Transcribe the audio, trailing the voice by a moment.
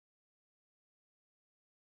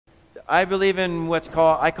I believe in what's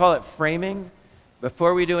called, I call it framing.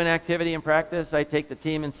 Before we do an activity in practice, I take the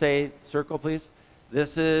team and say, circle please.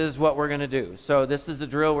 This is what we're going to do. So this is the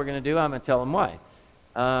drill we're going to do. I'm going to tell them why.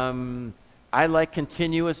 I like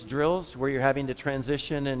continuous drills where you're having to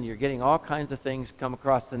transition and you're getting all kinds of things come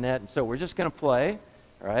across the net. And so we're just going to play,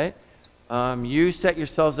 all right? You set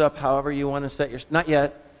yourselves up however you want to set your, not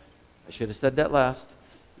yet. I should have said that last.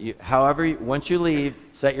 However, once you leave,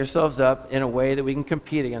 set yourselves up in a way that we can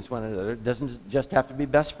compete against one another. It doesn't just have to be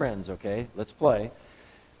best friends, okay? Let's play.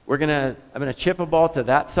 I'm going to chip a ball to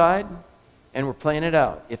that side, and we're playing it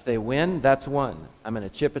out. If they win, that's 1. I'm going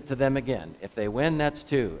to chip it to them again. If they win, that's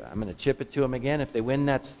 2. I'm going to chip it to them again. If they win,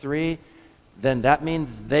 that's 3. Then that means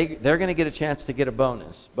they're going to get a chance to get a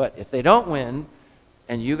bonus. But if they don't win,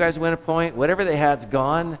 and you guys win a point, whatever they had's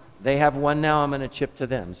gone. They have 1 now. I'm going to chip to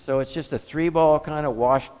them. So it's just a 3-ball kind of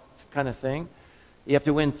wash kind of thing. You have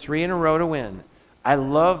to win 3 in a row to win. I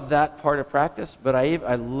love that part of practice, but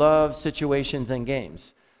I love situations and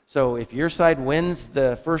games. So if your side wins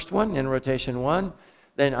the first one in rotation 1,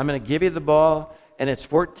 then I'm going to give you the ball, and it's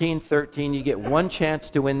 14-13. You get 1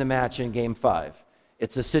 chance to win the match in game 5.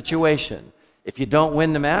 It's a situation. If you don't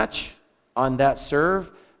win the match on that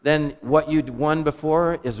serve, then what you'd won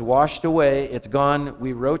before is washed away. It's gone.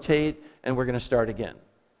 We rotate, and we're going to start again.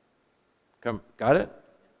 Got it?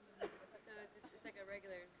 So it's like a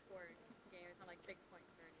regular sport game. It's not like big points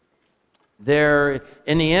or anything.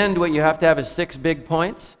 In the end, what you have to have is 6 big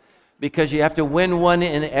points, because you have to win 1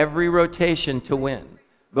 in every rotation to win.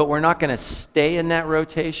 But we're not going to stay in that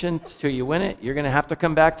rotation till you win it. You're going to have to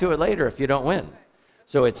come back to it later if you don't win.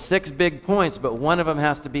 So it's 6 big points, but 1 of them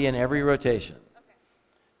has to be in every rotation.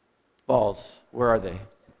 Balls, where are they?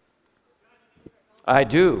 I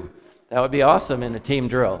do. That would be awesome in a team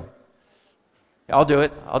drill. I'll do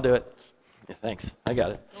it. I'll do it. Yeah, thanks. I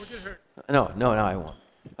got it. Don't get hurt. No, I won't.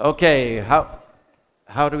 Okay,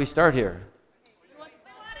 how do we start here?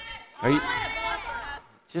 Are you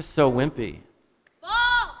just so wimpy? Ball!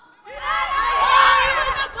 Ball!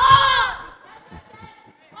 The ball!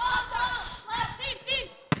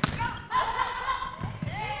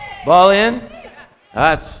 Ball in.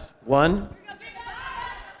 That's 1.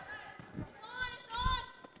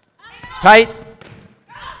 Tight.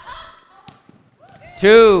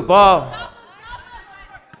 2, ball.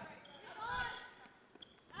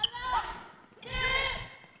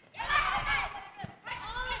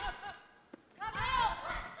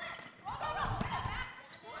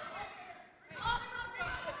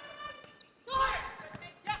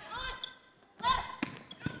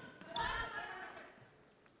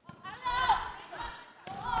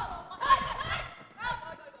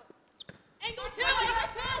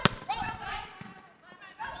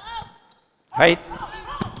 Height.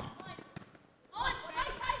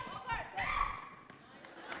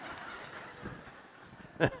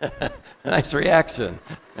 Nice reaction.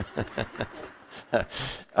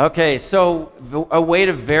 Okay, so a way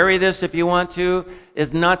to vary this, if you want to,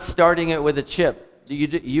 is not starting it with a chip.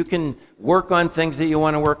 You can work on things that you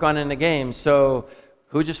want to work on in the game. So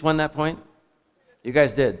who just won that point? You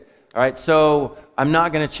guys did. All right, so I'm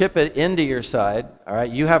not going to chip it into your side. All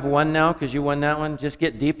right, you have 1 now because you won that one. Just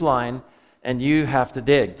get deep line, and you have to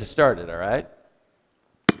dig to start it, all right?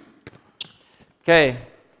 Okay,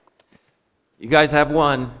 you guys have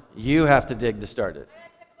 1. You have to dig to start it.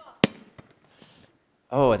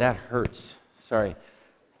 Oh, that hurts. Sorry.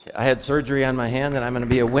 I had surgery on my hand, and I'm going to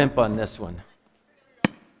be a wimp on this one.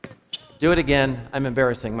 Do it again. I'm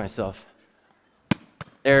embarrassing myself.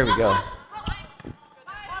 There we go.